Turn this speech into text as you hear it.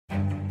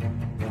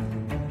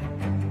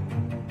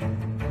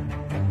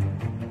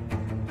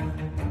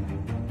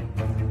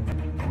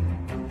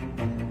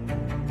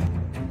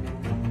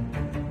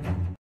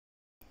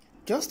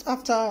Just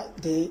after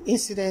the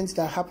incident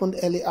that happened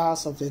early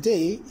hours of the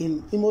day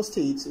in Imo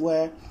State,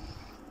 where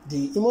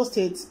the Imo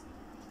State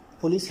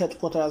Police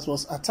Headquarters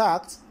was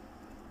attacked,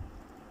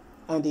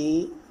 and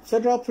the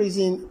federal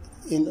prison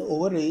in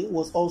OWERRI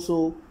was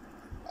also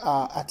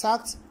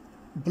attacked,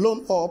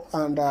 blown up,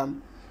 and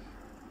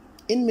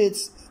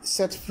inmates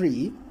set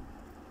free.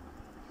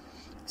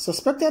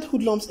 Suspected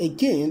hoodlums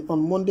again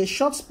on Monday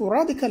shot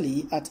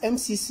sporadically at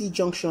MCC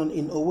junction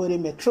in OWERRI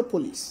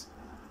metropolis.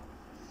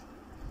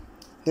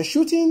 The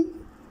shooting,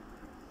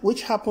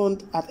 which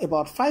happened at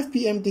about 5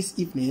 p.m. this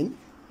evening,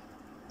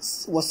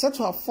 was said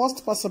to have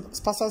forced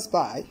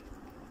passers-by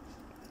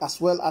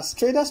as well as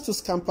traders to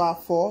scamper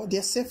for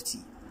their safety.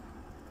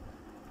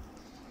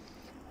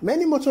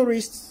 Many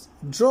motorists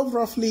drove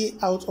roughly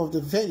out of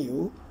the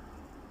venue,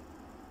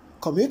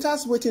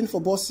 commuters waiting for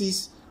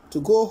buses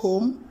to go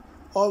home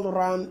all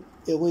ran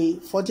away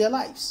for their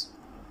lives.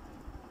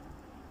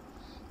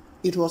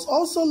 It was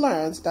also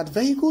learned that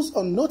vehicles,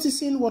 on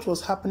noticing what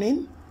was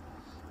happening,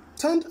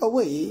 turned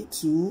away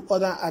to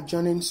other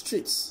adjoining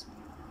streets.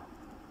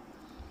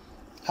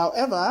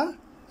 However,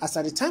 as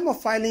at the time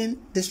of filing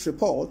this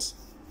report,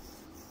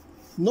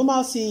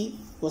 normalcy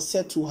was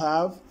said to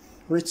have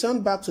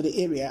returned back to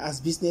the area as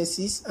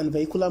businesses and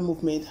vehicular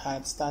movement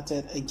had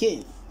started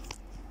again.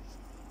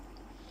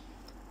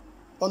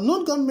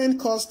 Unknown gunmen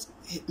caused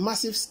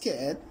massive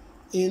scare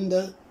in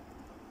the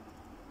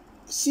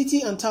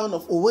city and town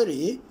of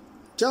OWERRI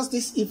just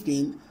this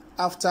evening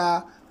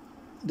after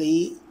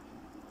the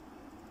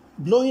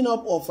blowing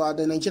up of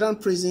the Nigerian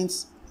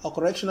prisons or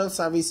correctional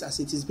service,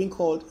 as it is being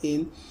called,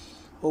 in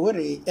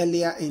OWERRI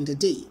earlier in the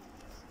day.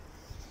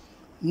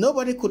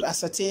 Nobody could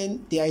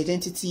ascertain the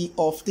identity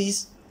of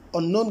these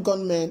unknown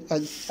gunmen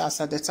as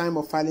at the time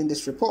of filing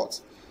this report.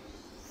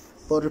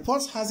 But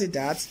reports has it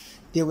that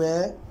there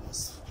were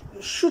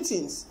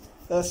shootings,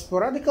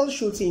 sporadic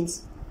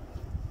shootings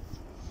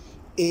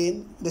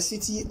in the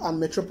city and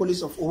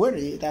metropolis of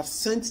OWERRI that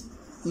sent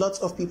lots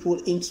of people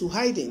into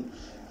hiding.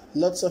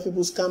 Lots of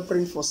people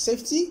scampering for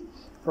safety,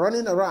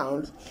 running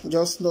around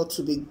just not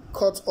to be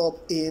caught up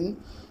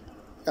in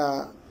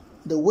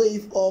the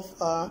wave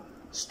of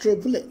stray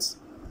bullets.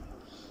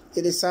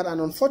 It is sad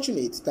and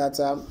unfortunate that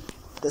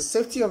the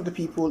safety of the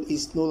people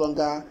is no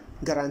longer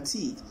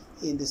guaranteed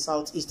in the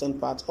southeastern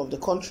part of the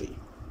country.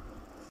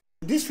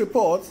 In this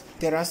report,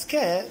 there are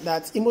scare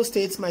that Imo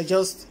State might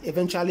just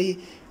eventually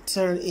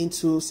turn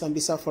into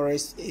Sambisa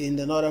Forest in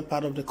the northern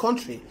part of the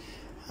country.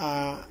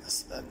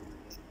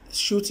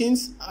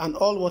 Shootings and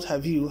all what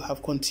have you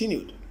have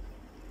continued.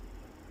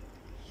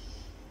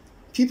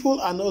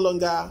 People are no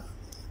longer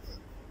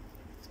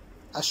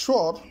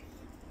assured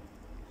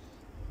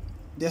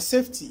their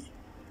safety.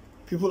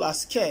 People are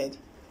scared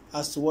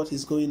as to what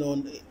is going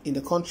on in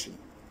the country.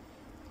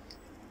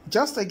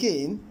 Just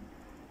again,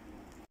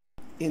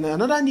 in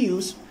another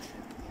news,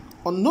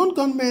 unknown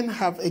gunmen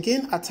have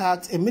again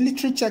attacked a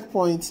military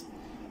checkpoint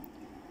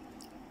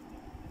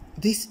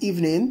this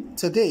evening,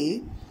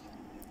 today,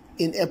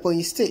 in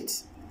EBONYI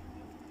State.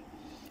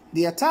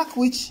 The attack,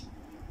 which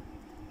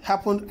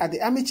happened at the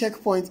army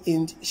checkpoint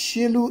in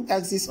Shielu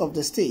axis of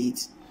the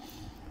state,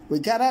 we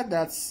gathered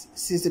that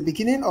since the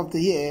beginning of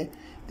the year,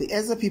 the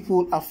Eze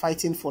people are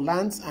fighting for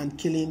lands and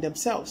killing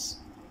themselves.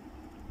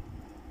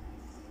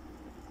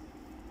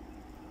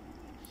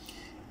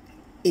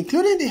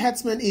 Including the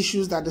herdsmen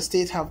issues that the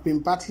state have been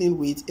battling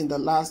with in the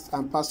last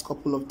and past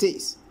couple of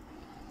days.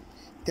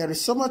 There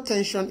is so much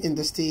tension in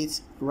the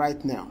state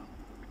right now.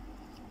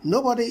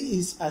 Nobody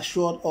is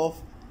assured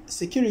of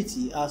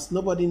security, as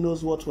nobody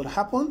knows what will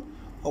happen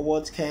or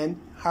what can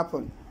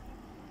happen.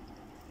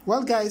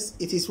 Well, guys,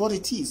 it is what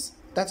it is.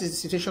 That is the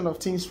situation of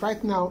things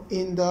right now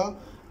in the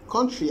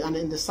country and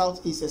in the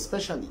southeast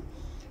especially.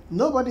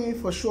 Nobody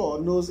for sure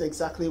knows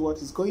exactly what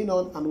is going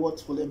on and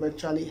what will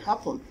eventually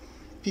happen.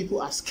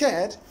 People are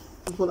scared.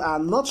 People are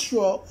not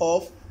sure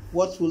of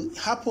what will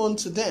happen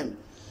to them.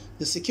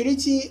 The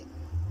security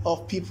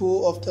of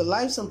people, of the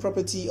lives and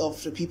property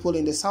of the people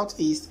in the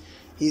southeast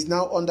is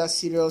now under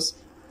serious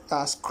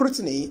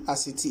scrutiny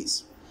as it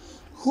is.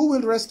 Who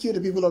will rescue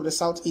the people of the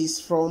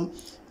southeast from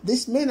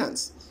this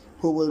menace?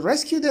 Who will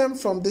rescue them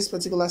from this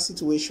particular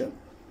situation?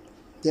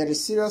 There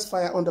is serious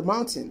fire on the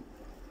mountain.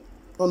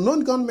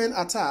 Unknown gunmen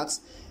attacks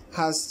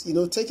has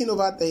taken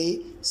over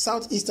the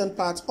southeastern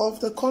part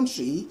of the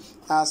country,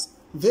 as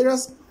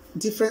various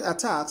different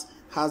attacks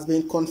has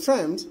been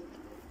confirmed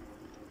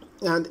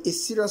and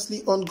is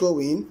seriously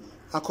ongoing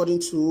according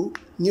to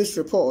news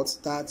reports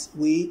that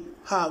we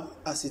have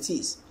as it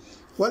is.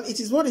 Well, it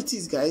is what it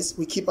is, guys.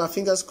 We keep our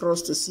fingers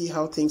crossed to see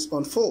how things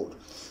unfold.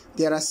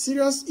 There are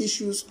serious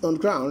issues on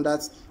ground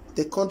that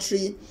the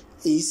country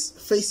is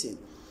facing.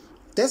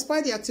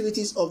 Despite the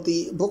activities of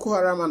the Boko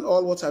Haram and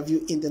all what have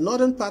you in the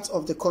northern part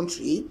of the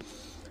country,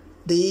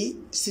 the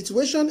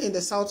situation in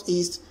the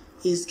southeast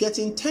is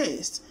getting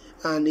tensed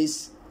and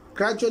is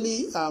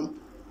gradually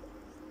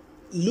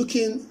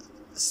looking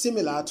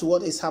similar to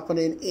what is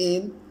happening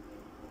in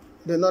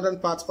the northern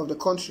part of the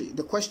country.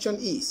 The question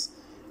is,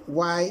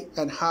 why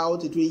and how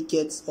did we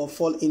get or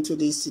fall into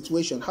this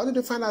situation? How did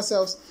we find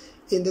ourselves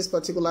in this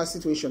particular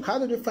situation? How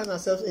did we find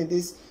ourselves in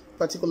this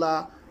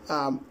particular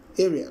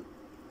area?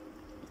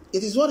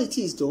 It is what it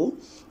is, though.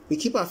 We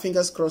keep our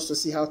fingers crossed to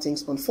see how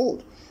things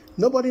unfold.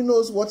 Nobody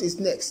knows what is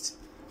next.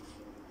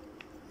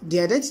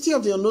 The identity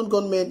of the unknown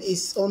gunmen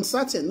is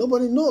uncertain.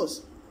 Nobody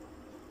knows.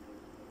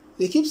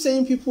 They keep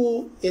saying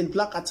people in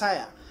black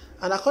attire.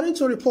 And according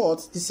to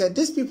reports, they said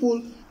these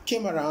people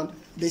came around,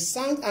 they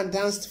sang and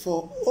danced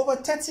for over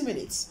 30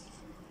 minutes.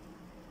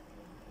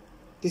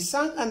 They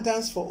sang and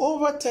danced for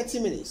over 30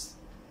 minutes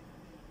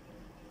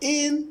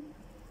in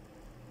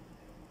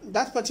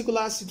that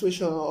particular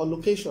situation or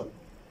location.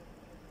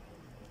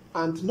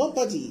 And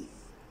nobody,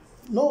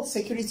 no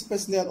security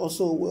personnel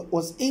also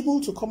was able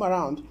to come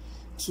around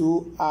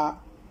to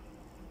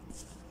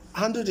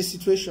handle the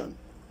situation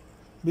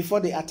before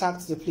they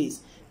attacked the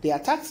place. They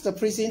attacked the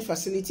prison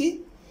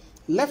facility,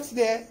 left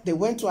there, they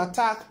went to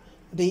attack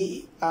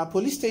the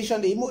police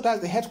station,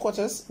 that's the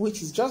headquarters,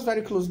 which is just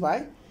very close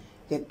by.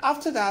 Then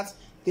after that,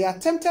 they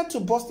attempted to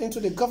burst into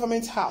the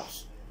government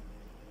house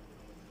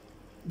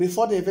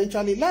before they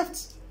eventually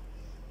left.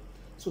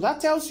 So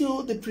that tells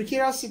you the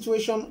precarious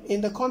situation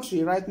in the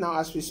country right now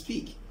as we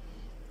speak.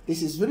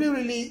 This is really,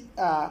 really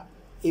a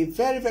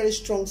very, very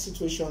strong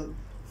situation,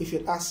 if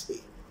you ask me.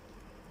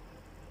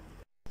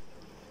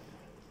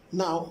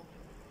 Now,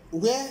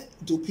 where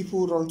do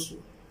people run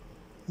to?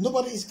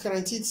 Nobody is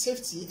guaranteed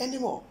safety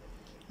anymore.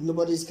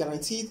 Nobody is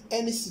guaranteed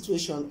any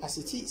situation as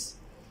it is.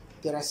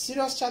 There are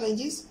serious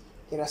challenges,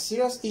 there are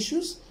serious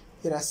issues,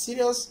 there are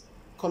serious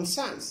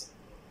concerns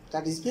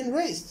that is being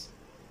raised.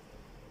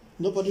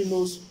 Nobody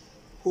knows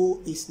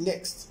who is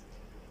next.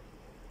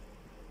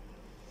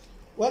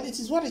 Well, it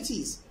is what it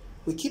is.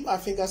 We keep our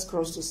fingers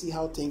crossed to see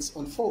how things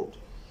unfold.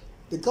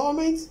 The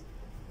government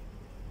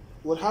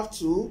will have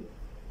to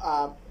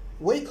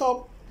wake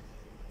up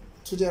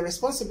to their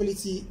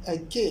responsibility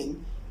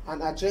again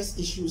and address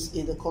issues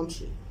in the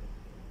country.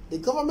 The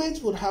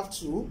government would have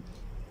to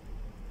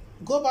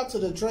go back to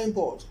the drawing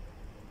board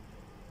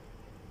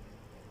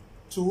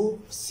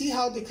to see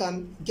how they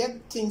can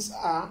get things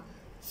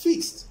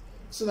fixed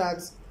so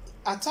that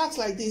attacks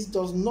like this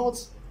does not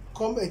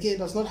come again,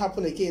 does not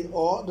happen again,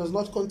 or does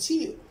not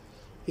continue,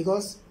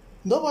 because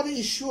nobody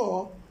is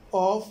sure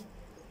of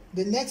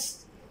the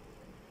next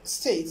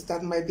state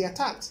that might be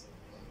attacked.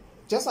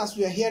 Just as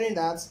we are hearing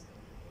that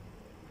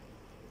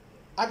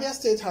Abia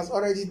State has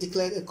already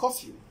declared a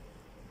curfew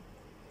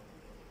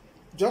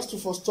just to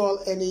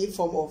forestall any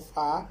form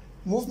of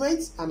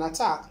movement and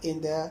attack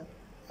in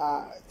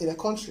the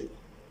country.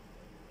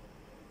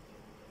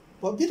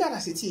 But be that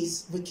as it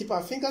is, we keep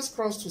our fingers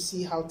crossed to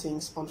see how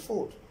things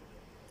unfold.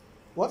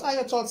 What are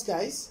your thoughts,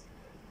 guys?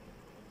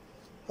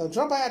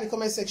 Drop by at the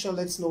comment section,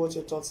 let us know what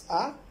your thoughts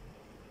are.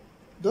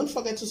 Don't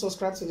forget to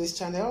subscribe to this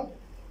channel.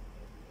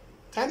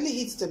 Kindly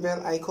hit the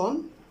bell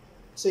icon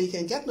so you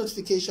can get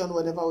notification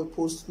whenever we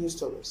post new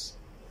stories.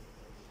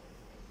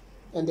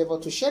 Endeavor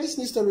to share these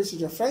news stories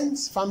with your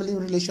friends, family,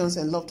 relations,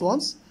 and loved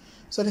ones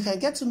so they can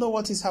get to know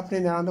what is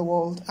happening around the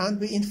world and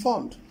be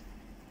informed.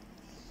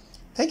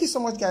 Thank you so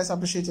much, guys. I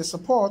appreciate your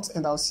support,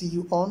 and I'll see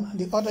you on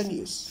the other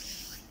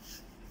news.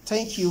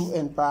 Thank you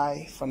and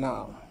bye for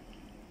now.